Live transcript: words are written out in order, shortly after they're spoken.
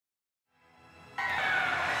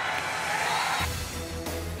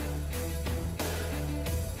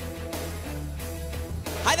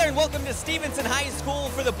Hi there and welcome to Stevenson High School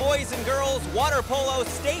for the Boys and Girls Water Polo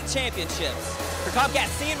State Championships. For Comcast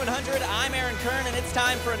CN100, I'm Kirn, and it's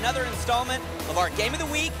time for another installment of our Game of the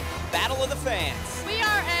Week, Battle of the Fans. We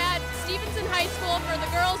are at Stevenson High School for the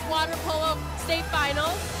Girls Water Polo State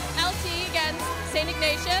Finals, LT against St.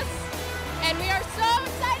 Ignatius, and we are so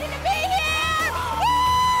excited to be here!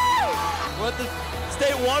 Woo! We're at the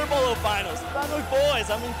State Water Polo Finals. Fenwick boys,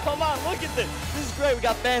 I mean, come on, look at this. This is great. We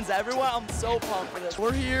got fans everywhere. I'm so pumped for this.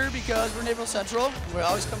 We're here because we're Naperville Central. We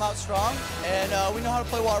always come out strong, and we know how to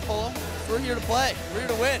play water polo. We're here to play. We're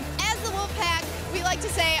here to win. As the Wolfpack, we like to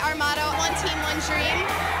say our motto, one team, one dream,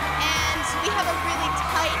 and we have a really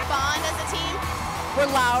tight bond as a team. We're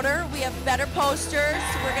louder, we have better posters,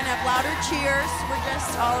 we're going to have louder cheers, we're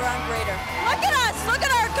just all around greater. Look at us, look at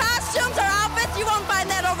our costumes, our outfits, you won't find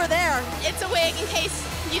that over there. It's a wig in case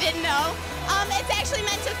you didn't know. It's actually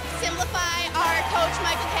meant to simplify our coach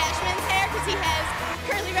Michael Cashman's hair because he has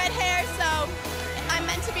curly red hair, so I'm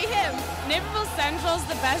meant to be him. Naperville Central is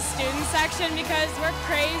the best student section because we're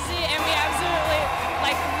crazy and we absolutely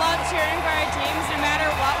love cheering for our teams no matter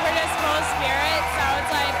what. We're just full of spirit, so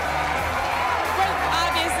it's like we're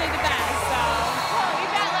obviously the best. So we've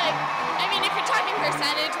got if you're talking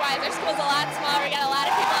percentage-wise, our school's a lot smaller. We got a lot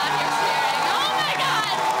of people out here cheering. Oh my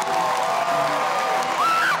God!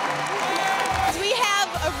 We have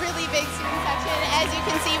a really big student section. As you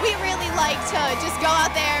can see, we really like to just go out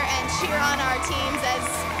there and cheer on our teams as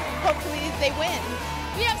hopefully they win.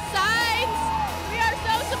 We have signs. We are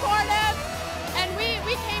so supportive, and we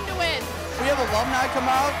came to win. We have alumni come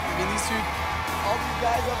out. I mean, all these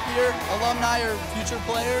guys up here, alumni or future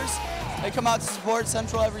players, they come out to support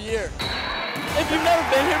Central every year. If you've never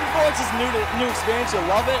been here before, it's just new experience. You'll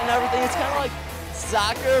love it and everything. It's kind of like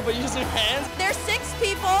soccer, but using hands. There's 6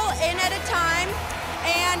 people in at a time,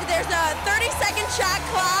 and there's a 30-second shot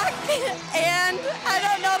clock, and I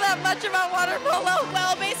don't know that much about water polo.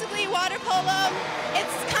 Well, basically water polo,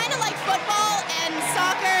 it's kind of like football and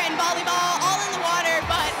soccer and volleyball all in the water,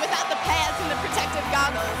 but without the pads and the protective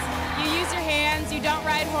goggles. You use your hands, you don't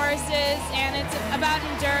ride horses, and it's about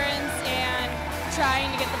endurance and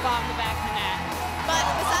trying to get the ball in the back of the net. But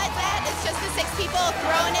besides that, it's just the 6 people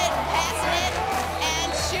throwing it, passing it, and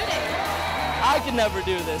shooting. I could never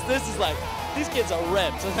do this. This is like, these kids are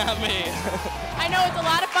ripped, not me. I know it's a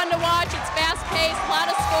lot of fun to watch. It's fast-paced, a lot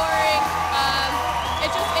of scoring.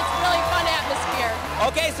 It's really fun atmosphere.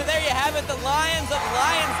 Okay, so there you have it. The Lions of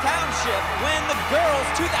Lyons Township win the Girls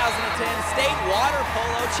 2010 State Water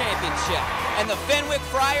Polo Championship. And the Fenwick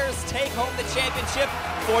Friars take home the championship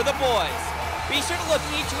for the boys. Be sure to look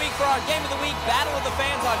each week for our Game of the Week Battle of the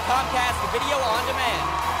Fans on Comcast Video on Demand.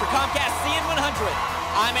 For Comcast CN100,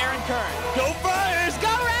 I'm Kirn. Go Friars!